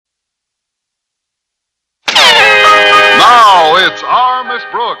it's Our Miss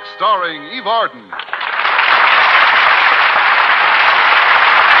Brooks, starring Eve Arden.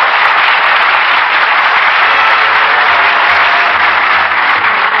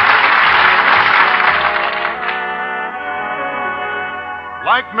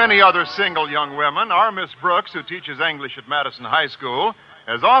 Like many other single young women, our Miss Brooks, who teaches English at Madison High School,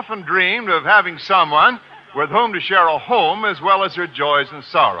 has often dreamed of having someone with whom to share a home as well as her joys and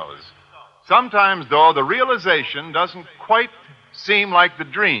sorrows. Sometimes, though, the realization doesn't quite seem like the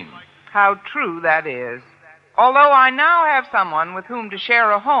dream. How true that is. Although I now have someone with whom to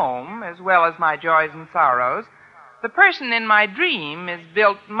share a home as well as my joys and sorrows, the person in my dream is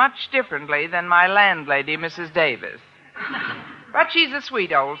built much differently than my landlady, Mrs. Davis. But she's a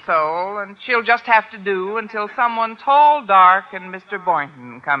sweet old soul, and she'll just have to do until someone tall, dark, and Mr.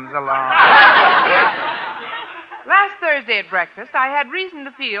 Boynton comes along. Last Thursday at breakfast, I had reason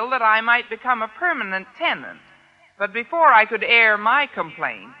to feel that I might become a permanent tenant. But before I could air my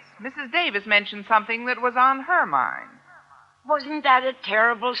complaints, Mrs. Davis mentioned something that was on her mind. Wasn't that a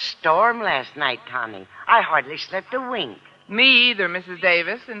terrible storm last night, Connie? I hardly slept a wink. Me either, Mrs.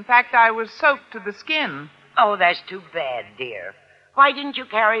 Davis. In fact, I was soaked to the skin. Oh, that's too bad, dear. Why didn't you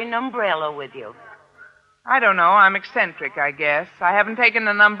carry an umbrella with you? I don't know. I'm eccentric, I guess. I haven't taken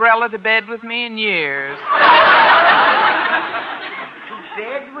an umbrella to bed with me in years. To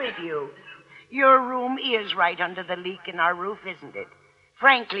bed with you? Your room is right under the leak in our roof, isn't it?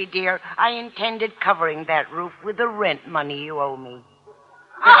 Frankly, dear, I intended covering that roof with the rent money you owe me.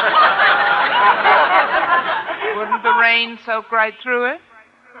 Wouldn't the rain soak right through it?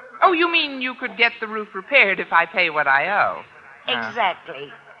 Oh, you mean you could get the roof repaired if I pay what I owe? Exactly.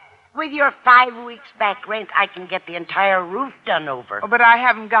 With your 5 weeks back rent, I can get the entire roof done over. Oh, but I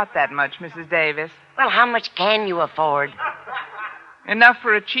haven't got that much, Mrs. Davis. Well, how much can you afford? Enough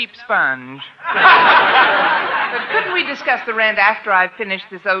for a cheap sponge. But couldn't we discuss the rent after I've finished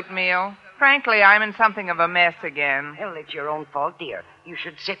this oatmeal? Frankly, I'm in something of a mess again. Well, it's your own fault, dear. You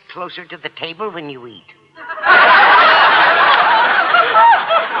should sit closer to the table when you eat.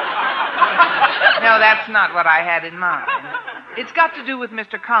 No, that's not what I had in mind. It's got to do with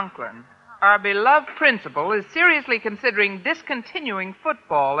Mr. Conklin. Our beloved principal is seriously considering discontinuing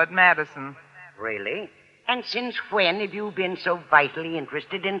football at Madison. Really? And since when have you been so vitally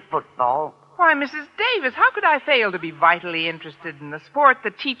interested in football? Why, Mrs. Davis, how could I fail to be vitally interested in the sport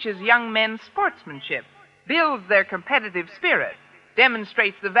that teaches young men sportsmanship, builds their competitive spirit,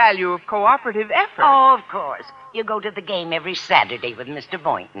 demonstrates the value of cooperative effort? Oh, of course. You go to the game every Saturday with Mr.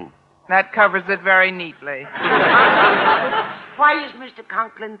 Boynton. That covers it very neatly. Why is Mr.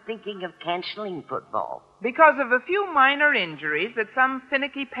 Conklin thinking of canceling football? Because of a few minor injuries that some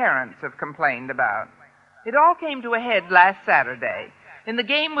finicky parents have complained about. It all came to a head last Saturday. In the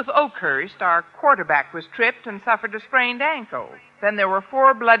game with Oakhurst, our quarterback was tripped and suffered a sprained ankle. Then there were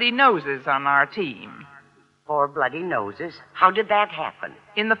 4 bloody noses on our team. 4 bloody noses? How did that happen?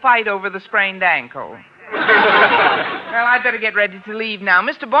 In the fight over the sprained ankle. Well, I'd better get ready to leave now.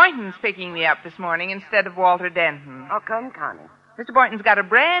 Mr. Boynton's picking me up this morning instead of Walter Denton. How come, Connie? Mr. Boynton's got a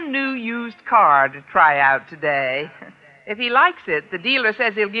brand new used car to try out today. If he likes it, the dealer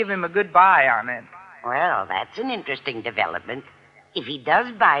says he'll give him a good buy on it. Well, that's an interesting development. If he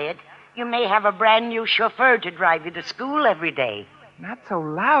does buy it, you may have a brand new chauffeur to drive you to school every day. Not so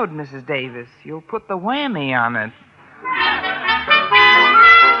loud, Mrs. Davis. You'll put the whammy on it.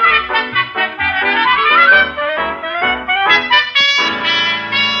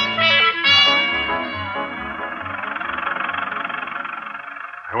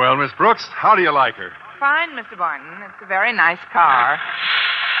 Well, Miss Brooks, how do you like her? Fine, Mr. Boynton. It's a very nice car.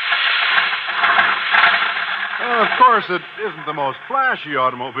 Well, of course, it isn't the most flashy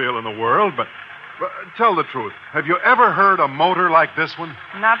automobile in the world, but tell the truth. Have you ever heard a motor like this one?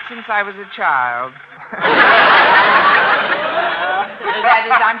 Not since I was a child. That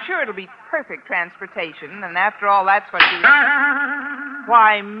is, I'm sure it'll be perfect transportation, and after all, that's what you...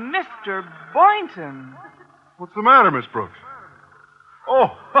 Why, Mr. Boynton. What's the matter, Miss Brooks?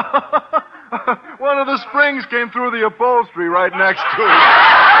 Oh, one of the springs came through the upholstery right next to it.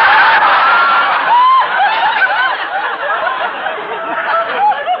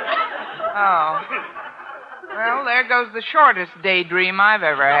 Oh. Well, there goes the shortest daydream I've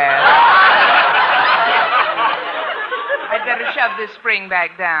ever had. I'd better shove this spring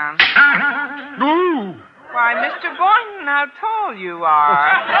back down. Ooh. Why, Mr. Boynton, how tall you are.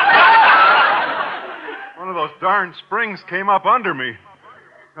 One of those darn springs came up under me.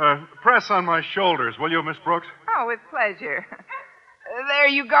 Press on my shoulders, will you, Miss Brooks? Oh, with pleasure. There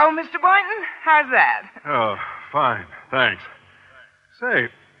you go, Mr. Boynton. How's that? Oh, fine. Thanks. Say,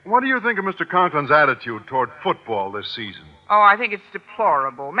 What do you think of Mr. Conklin's attitude toward football this season? Oh, I think it's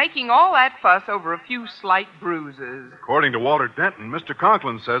deplorable. Making all that fuss over a few slight bruises. According to Walter Denton, Mr.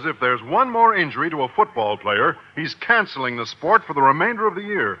 Conklin says if there's one more injury to a football player, he's canceling the sport for the remainder of the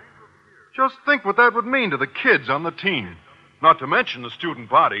year. Just think what that would mean to the kids on the team. Not to mention the student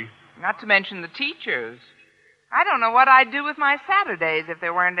body. Not to mention the teachers. I don't know what I'd do with my Saturdays if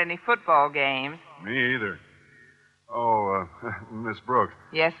there weren't any football games. Me either. Oh, Miss Brooks.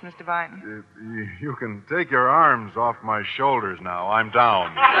 Yes, Mr. Vighton? You can take your arms off my shoulders now. I'm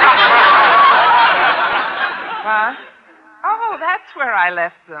down. What? Oh, that's where I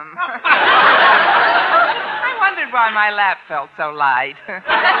left them. I wondered why my lap felt so light.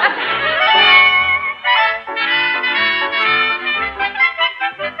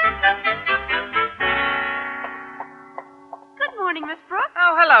 Morning, Miss Brooks.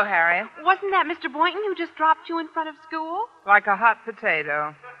 Oh, hello, Harriet. Wasn't that Mr. Boynton who just dropped you in front of school? Like a hot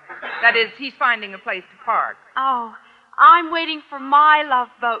potato. That is, he's finding a place to park. Oh, I'm waiting for my love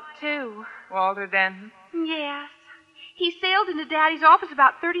boat, too. Walter Denton? Yes. He sailed into Daddy's office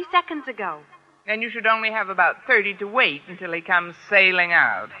about 30 seconds ago. Then you should only have about 30 to wait until he comes sailing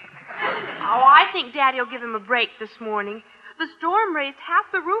out. Oh, I think Daddy'll give him a break this morning. The storm raised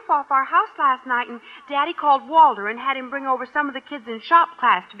half the roof off our house last night, and Daddy called Walter and had him bring over some of the kids in shop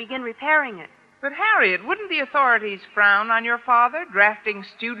class to begin repairing it. But, Harriet, wouldn't the authorities frown on your father drafting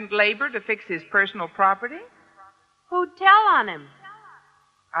student labor to fix his personal property? Who'd tell on him?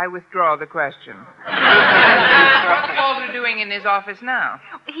 I withdraw the question. What's Walter doing in his office now?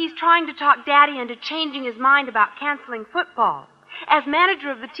 He's trying to talk Daddy into changing his mind about canceling football. As manager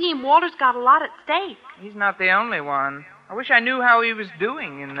of the team, Walter's got a lot at stake. He's not the only one. I wish I knew how he was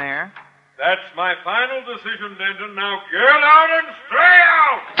doing in there. That's my final decision, Denton. Now get out and stay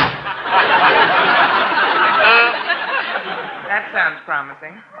out! That sounds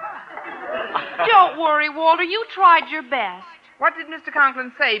promising. Don't worry, Walter. You tried your best. What did Mr.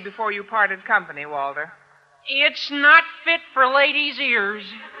 Conklin say before you parted company, Walter? It's not fit for ladies' ears.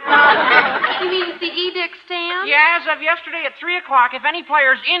 You mean the edict stand? Yeah, as of yesterday at 3 o'clock, if any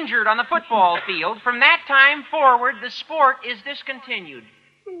player's injured on the football field, from that time forward, the sport is discontinued.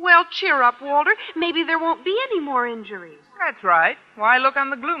 Well, cheer up, Walter. Maybe there won't be any more injuries. That's right. Why look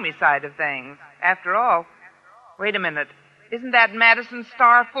on the gloomy side of things? After all, wait a minute. Isn't that Madison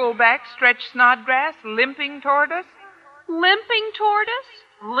Star fullback, Stretch Snodgrass, limping toward us? Limping toward us?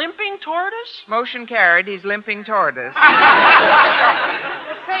 Limping toward us? Motion carried. He's limping toward us.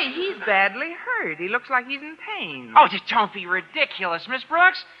 Say, he's badly hurt. He looks like he's in pain. Oh, just don't be ridiculous, Miss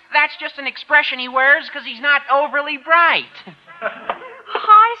Brooks. That's just an expression he wears because he's not overly bright.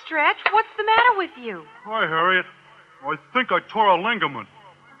 Hi, Stretch. What's the matter with you? Hi, Harriet. I think I tore a ligament.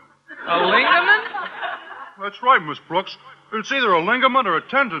 A ligament? That's right, Miss Brooks. It's either a ligament or a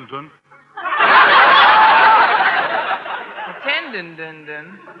tendon. Tendon.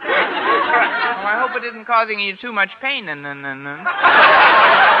 Oh, I hope it isn't causing you too much pain. Hey,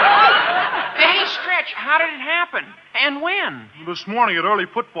 Stretch, how did it happen? And when? This morning at early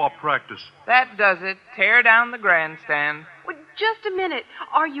football practice. That does it. Tear down the grandstand. Well, just a minute.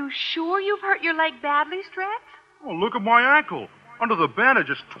 Are you sure you've hurt your leg badly, Stretch? Oh, look at my ankle. Under the bandage,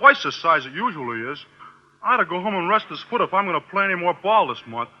 it's twice the size it usually is. I ought to go home and rest this foot if I'm going to play any more ball this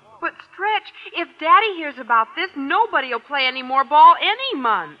month. But, Stretch, if Daddy hears about this, nobody will play any more ball any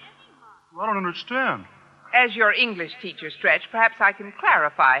month. I don't understand. As your English teacher, Stretch, perhaps I can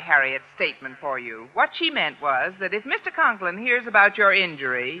clarify Harriet's statement for you. What she meant was that if Mr. Conklin hears about your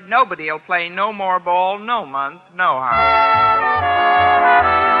injury, nobody will play no more ball no month, nohow.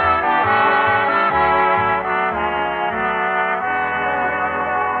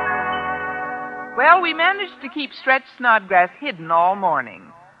 Well, we managed to keep Stretch Snodgrass hidden all morning.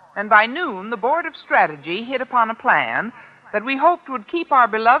 And by noon, the Board of Strategy hit upon a plan that we hoped would keep our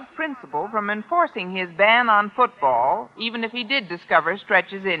beloved principal from enforcing his ban on football, even if he did discover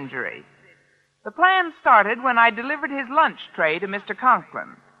Stretch's injury. The plan started when I delivered his lunch tray to Mr.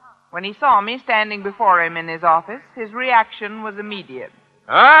 Conklin. When he saw me standing before him in his office, his reaction was immediate.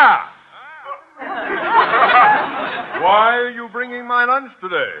 Ah! Why are you bringing my lunch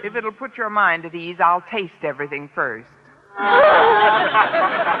today? If it'll put your mind at ease, I'll taste everything first.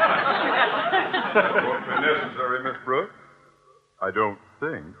 Won't be necessary, Miss Brooks. I don't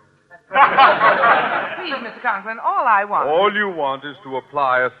think. Please, Mr. Conklin, all I want... All you want is to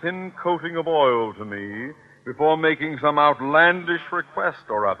apply a thin coating of oil to me before making some outlandish request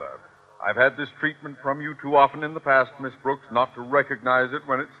or other. I've had this treatment from you too often in the past, Miss Brooks, not to recognize it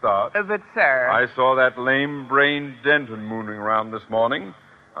when it starts. But, sir... I saw that lame-brained Denton mooning around this morning,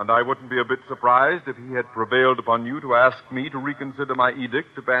 And I wouldn't be a bit surprised if he had prevailed upon you to ask me to reconsider my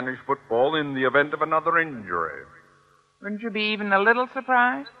edict to banish football in the event of another injury. Wouldn't you be even a little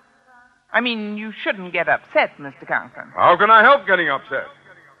surprised? I mean, you shouldn't get upset, Mr. Conklin. How can I help getting upset?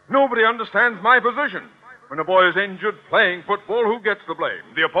 Nobody understands my position. When a boy is injured playing football, who gets the blame?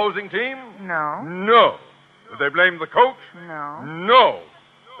 The opposing team? No. No. Do they blame the coach? No. No.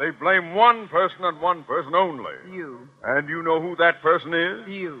 They blame one person and one person only. You. And you know who that person is?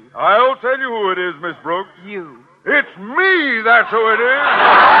 You. I'll tell you who it is, Miss Brooks. You. It's me, that's who it is.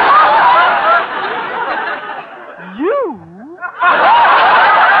 You?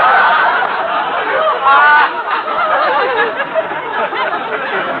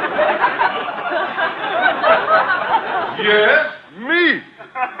 Yes, me.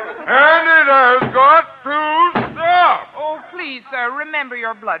 And it has got to stop. Oh, please, sir, remember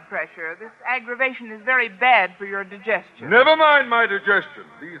your blood pressure. This aggravation is very bad for your digestion. Never mind my digestion.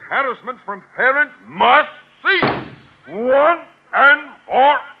 These harassments from parents must cease. One and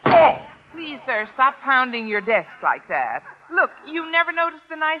for all. Please, sir, stop pounding your desk like that. Look, you never noticed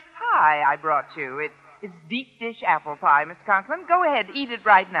the nice pie I brought you. It's deep dish apple pie, Miss Conklin. Go ahead, eat it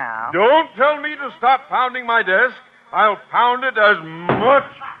right now. Don't tell me to stop pounding my desk. I'll pound it as much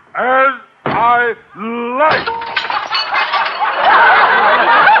as I like.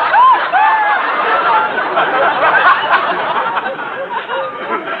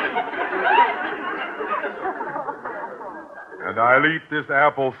 And I'll eat this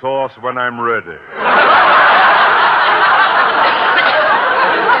applesauce when I'm ready.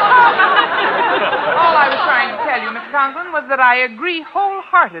 All I was trying to tell you, Miss Conklin, was that I agree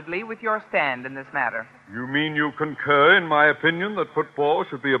wholeheartedly with your stand in this matter. You mean you concur in my opinion that football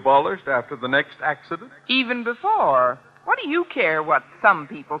should be abolished after the next accident? Even before. What do you care what some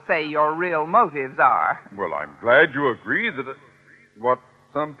people say your real motives are? Well, I'm glad you agree that what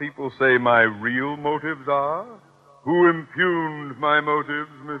some people say my real motives are. Who impugned my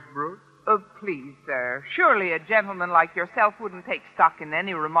motives, Miss Brooks? Oh, please, sir. Surely a gentleman like yourself wouldn't take stock in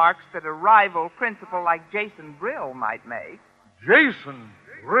any remarks that a rival principal like Jason Brill might make. Jason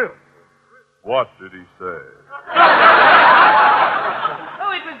Brill? What did he say?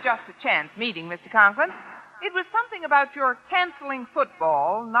 Oh, it was just a chance meeting, Mr. Conklin. It was something about your canceling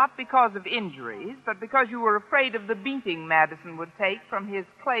football, not because of injuries, but because you were afraid of the beating Madison would take from his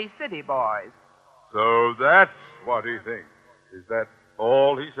Clay City boys. So that's what he thinks. Is that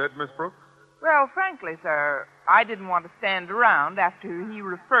all he said, Miss Brooks? Well, frankly, sir, I didn't want to stand around after he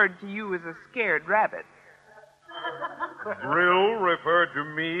referred to you as a scared rabbit. Brill referred to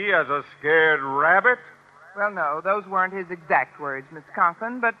me as a scared rabbit? Well, no, those weren't his exact words, Mr.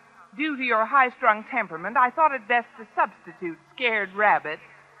 Conklin, but due to your high-strung temperament, I thought it best to substitute scared rabbit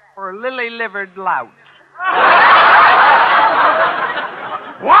for lily-livered lout.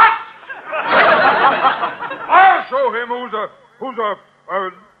 What? I'll show him who's a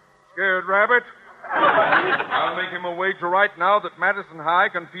scared rabbit. I'll make him a wager right now that Madison High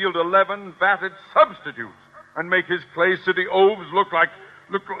can field 11 batted substitutes and make his Clay City Oves look like...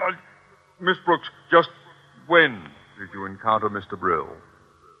 Miss Brooks, just when did you encounter Mr. Brill?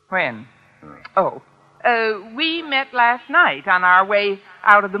 When? We met last night on our way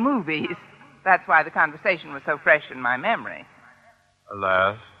out of the movies. That's why the conversation was so fresh in my memory.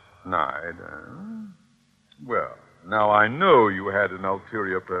 Last night, Well, now I know you had an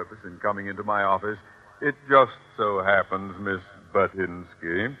ulterior purpose in coming into my office. It just so happens, Miss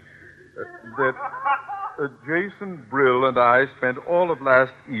Buttinsky, that Jason Brill and I spent all of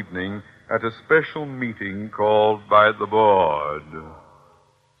last evening at a special meeting called by the board.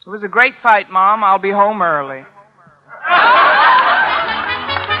 It was a great fight, Mom. I'll be home early.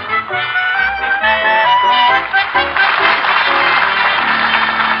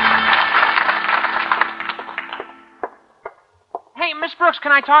 Hey, Miss Brooks,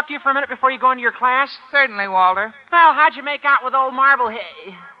 can I talk to you for a minute before you go into your class? Certainly, Walter. Well, how'd you make out with old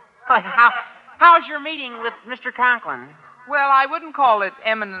Marblehead? How's your meeting with Mr. Conklin? Well, I wouldn't call it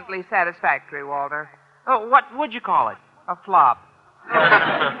eminently satisfactory, Walter. Oh, what would you call it? A flop.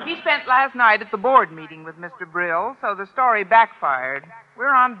 He spent last night at the board meeting with Mr. Brill, so the story backfired.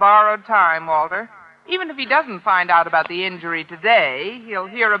 We're on borrowed time, Walter. Even if he doesn't find out about the injury today, he'll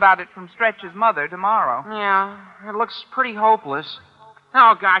hear about it from Stretch's mother tomorrow. Yeah, it looks pretty hopeless.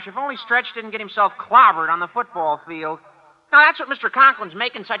 Oh, gosh, if only Stretch didn't get himself clobbered on the football field. Now, that's what Mr. Conklin's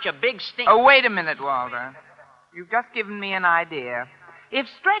making such a big stink. Oh, wait a minute, Walter. You've just given me an idea. If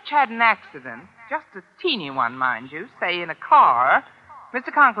Stretch had an accident, just a teeny one, mind you, say in a car,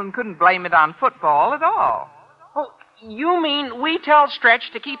 Mr. Conklin couldn't blame it on football at all. Oh, you mean we tell Stretch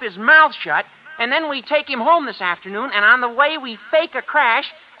to keep his mouth shut And then we take him home this afternoon, and on the way we fake a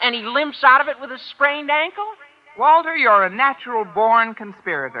crash, and he limps out of it with a sprained ankle? Walter, you're a natural-born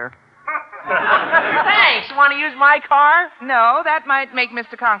conspirator. Thanks. Want to use my car? No, that might make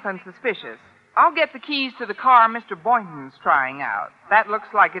Mr. Conklin suspicious. I'll get the keys to the car Mr. Boynton's trying out. That looks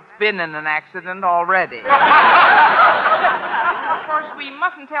like it's been in an accident already. Of course, we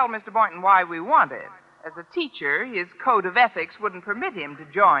mustn't tell Mr. Boynton why we want it. As a teacher, his code of ethics wouldn't permit him to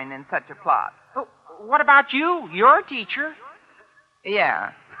join in such a plot. Oh, what about you? You're a teacher.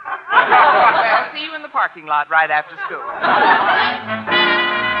 Yeah. Well, see you in the parking lot right after school.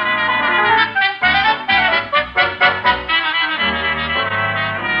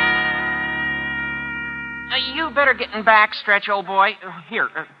 You better get in back, Stretch, old boy. Here,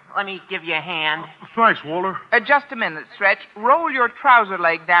 let me give you a hand. Thanks, Walter. Just a minute, Stretch. Roll your trouser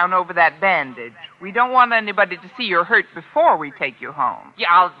leg down over that bandage. We don't want anybody to see you're hurt before we take you home.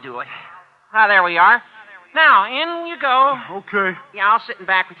 Yeah, I'll do it. Ah, there we are. Now, in you go. Okay. Yeah, I'll sit in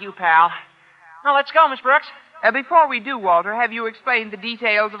back with you, pal. Now, let's go, Miss Brooks. Before we do, Walter, have you explained the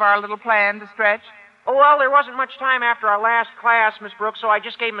details of our little plan to Stretch? Oh, well, there wasn't much time after our last class, Miss Brooks, so I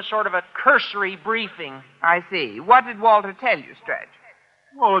just gave him a sort of a cursory briefing. I see. What did Walter tell you, Stretch?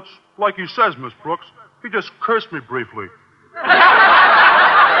 Well, it's like he says, Miss Brooks. He just cursed me briefly. Great.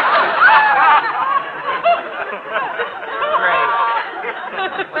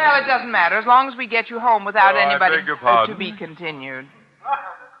 Well, it doesn't matter, as long as we get you home without anybody I beg your pardon. to be continued.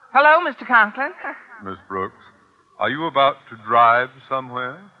 Hello, Mr. Conklin. Miss Brooks, are you about to drive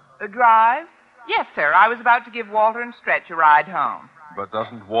somewhere? A drive? Yes, sir. I was about to give Walter and Stretch a ride home. But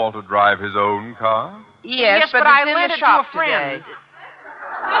doesn't Walter drive his own car? Yes, but I it's in lent the it shop to a friend. today.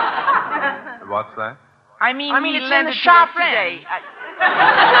 What's that? I mean, he it's in lent the it to shop a friend. today.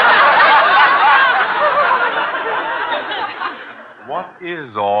 What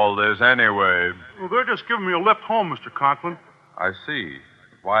is all this anyway? Well, they're just giving me a lift home, Mr. Conklin. I see.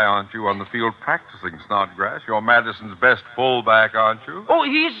 Why aren't you on the field practicing, Snodgrass? You're Madison's best fullback, aren't you? Oh,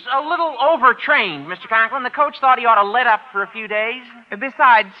 he's a little overtrained, Mr. Conklin. The coach thought he ought to let up for a few days.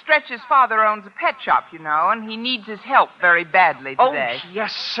 Besides, Stretch's father owns a pet shop, you know, and he needs his help very badly today. Oh,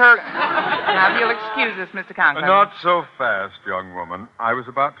 yes, sir. Now, if you'll excuse us, Mr. Conklin. Not so fast, young woman. I was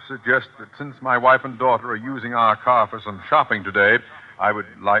about to suggest that since my wife and daughter are using our car for some shopping today, I would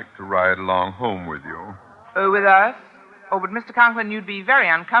like to ride along home with you. With us? Oh, but Mr. Conklin, you'd be very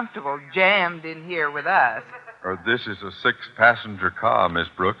uncomfortable jammed in here with us. This is a 6-passenger car, Miss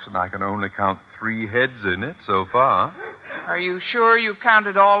Brooks, and I can only count 3 heads in it so far. Are you sure you've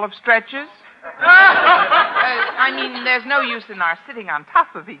counted all of Stretch's? I mean, there's no use in our sitting on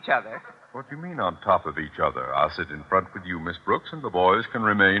top of each other. What do you mean on top of each other? I'll sit in front with you, Miss Brooks, and the boys can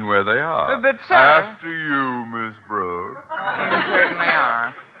remain where they are. But, sir... After you, Miss Brooks. You certainly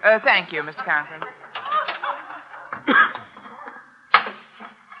are. Thank you, Mr. Conklin.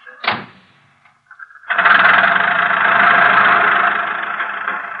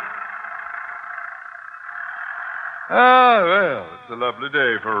 Ah, well, it's a lovely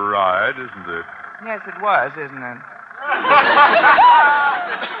day for a ride, isn't it? Yes, it was, isn't it?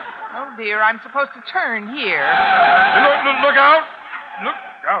 Oh, dear, I'm supposed to turn here. Look out! Look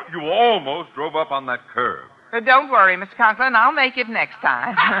out. You almost drove up on that curb. Don't worry, Mr. Conklin. I'll make it next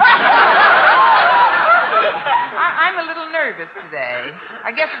time. I'm a little nervous today.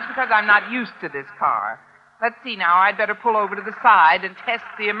 I guess it's because I'm not used to this car. Let's see now. I'd better pull over to the side and test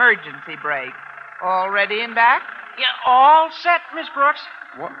the emergency brake. All ready and back? Yeah, all set, Miss Brooks.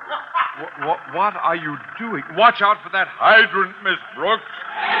 What are you doing? Watch out for that hydrant, Miss Brooks.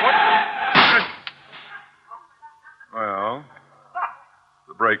 Well,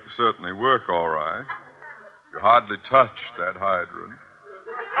 the brakes certainly work all right. You hardly touched that hydrant.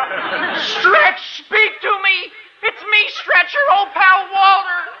 Stretch, speak to me. It's me, Stretch, your old pal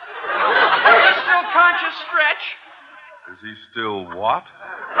Walter. Are you still conscious, Stretch? Is he still what?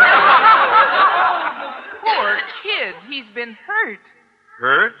 Poor kid. He's been hurt.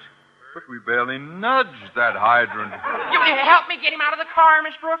 Hurt? But we barely nudged that hydrant. You want to help me get him out of the car,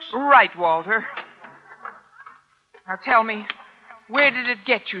 Miss Brooks? Right, Walter. Now tell me, where did it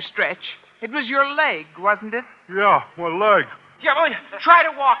get you, Stretch? It was your leg, wasn't it? Yeah, my leg. Yeah, well, try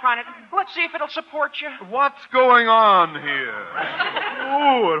to walk on it. Let's see if it'll support you. What's going on here?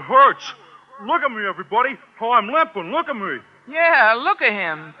 Oh, it hurts. Look at me, everybody. Oh, I'm limping. Look at me. Yeah, look at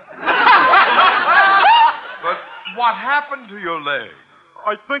him. But what happened to your leg?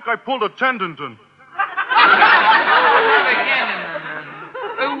 I think I pulled a tendon.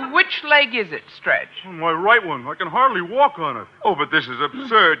 Which leg is it, Stretch? My right one. I can hardly walk on it. Oh, but this is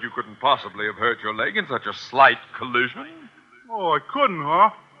absurd. You couldn't possibly have hurt your leg in such a slight collision. Oh, I couldn't,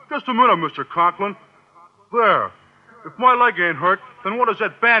 huh? Just a minute, Mr. Conklin. There. If my leg ain't hurt, then what is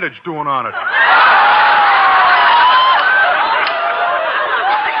that bandage doing on it?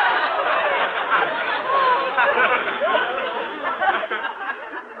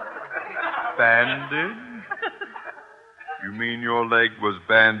 Bandage? You mean your leg was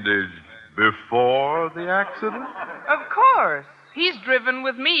bandaged before the accident? Of course. He's driven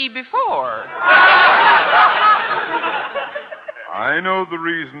with me before. I know the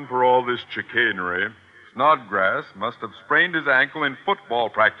reason for all this chicanery. Snodgrass must have sprained his ankle in football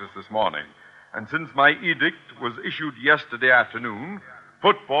practice this morning. And since my edict was issued yesterday afternoon,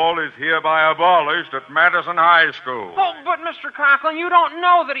 football is hereby abolished at Madison High School. Oh, but Mr. Conklin, you don't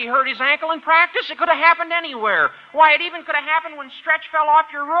know that he hurt his ankle in practice. It could have happened anywhere. Why, it even could have happened when Stretch fell off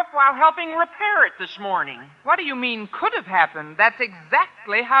your roof while helping repair it this morning. What do you mean could have happened? That's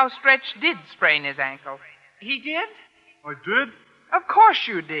exactly how Stretch did sprain his ankle. He did? I did? Of course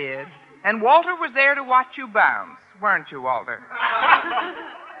you did. And Walter was there to watch you bounce, weren't you, Walter?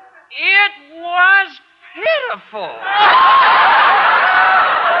 It was pitiful.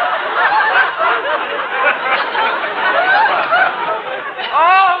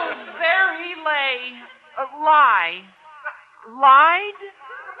 Oh, there he lay. Lied?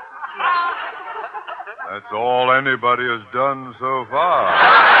 That's all anybody has done so far.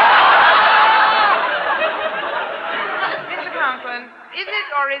 Mr. Conklin, is it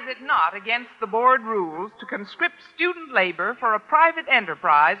or is it not against the board rules to conscript student labor for a private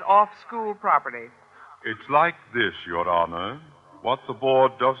enterprise off school property? It's like this, Your Honor. What the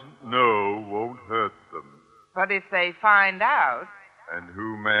board doesn't know won't hurt them. But if they find out... And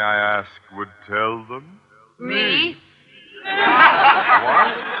who, may I ask, would tell them? Me?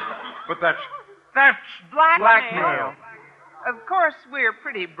 What? But that's Blackmail. Of course, we're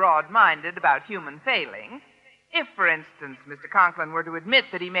pretty broad-minded about human failing. If, for instance, Mr. Conklin were to admit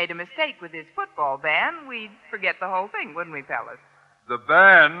that he made a mistake with his football ban, we'd forget the whole thing, wouldn't we, fellas? the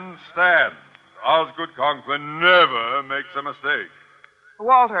ban stands. Osgood Conklin never makes a mistake.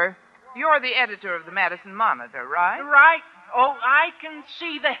 Walter, you're the editor of the Madison Monitor, right? Right. Oh, I can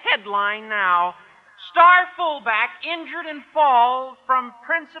see the headline now. Star fullback injured in fall from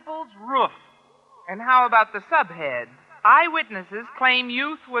principal's roof. And how about the subhead? Eyewitnesses claim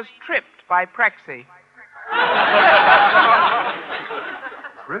youth was tripped by Prexy.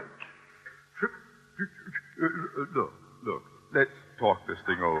 Tripped? Look, let's talk this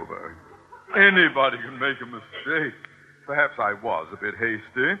thing over. Anybody can make a mistake. Perhaps I was a bit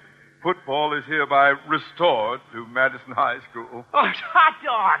hasty. Football is hereby restored to Madison High School. Oh, hot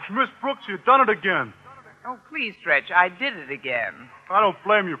dog. Miss Brooks, you've done it again. Oh, please, Stretch, I did it again. I don't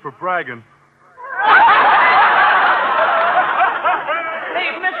blame you for bragging.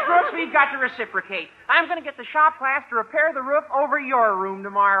 Hey, Miss Brooks, we've got to reciprocate. I'm going to get the shop class to repair the roof over your room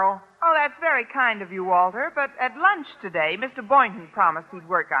tomorrow. Oh, that's very kind of you, Walter, but at lunch today, Mr. Boynton promised he'd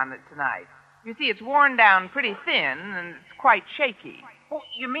work on it tonight. You see, it's worn down pretty thin, and it's quite shaky. Oh,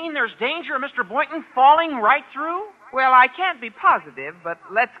 you mean there's danger of Mr. Boynton falling right through? Well, I can't be positive, but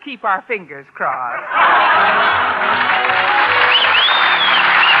let's keep our fingers crossed.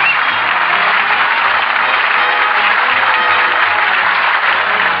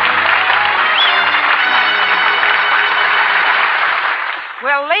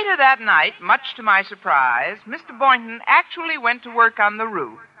 Well, later that night, much to my surprise, Mr. Boynton actually went to work on the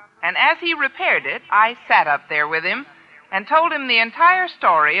roof. And as he repaired it, I sat up there with him and told him the entire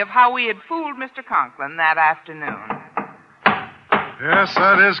story of how we had fooled Mr. Conklin that afternoon. Yes,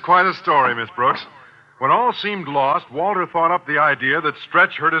 that is quite a story, Miss Brooks. When all seemed lost, Walter thought up the idea that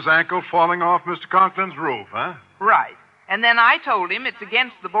Stretch hurt his ankle falling off Mr. Conklin's roof, huh? Right. And then I told him it's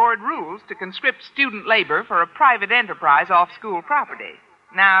against the board rules to conscript student labor for a private enterprise off school property.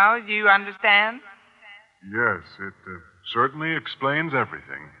 Now, do you understand? Yes, it certainly explains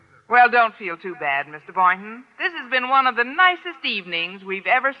everything. Well, don't feel too bad, Mr. Boynton. This has been one of the nicest evenings we've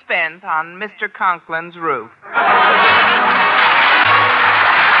ever spent on Mr. Conklin's roof.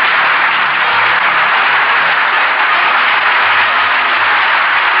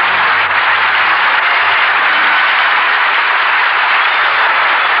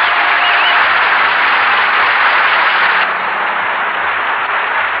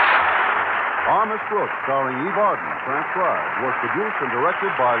 Miss Brooks, starring Eve Arden, transcribed, was produced and directed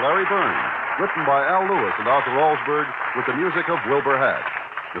by Larry Burns, written by Al Lewis and Arthur Alsberg, with the music of Wilbur Hatch.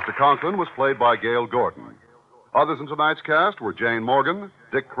 Mr. Conklin was played by Gail Gordon. Others in tonight's cast were Jane Morgan,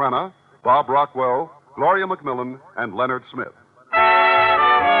 Dick Crenna, Bob Rockwell, Gloria McMillan, and Leonard Smith.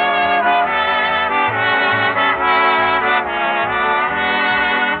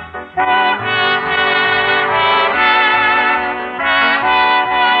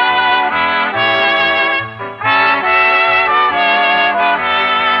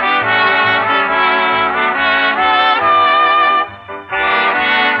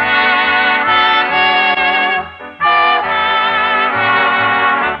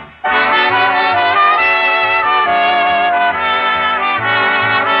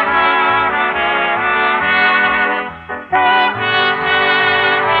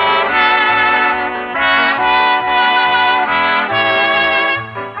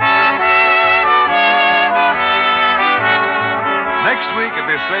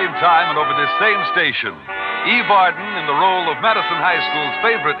 same station, Eve Arden, in the role of Madison High School's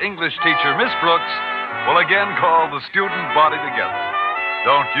favorite English teacher, Miss Brooks, will again call the student body together.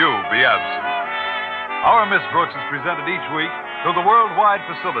 Don't you be absent. Our Miss Brooks is presented each week through the worldwide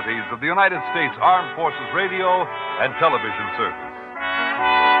facilities of the United States Armed Forces Radio and Television Service.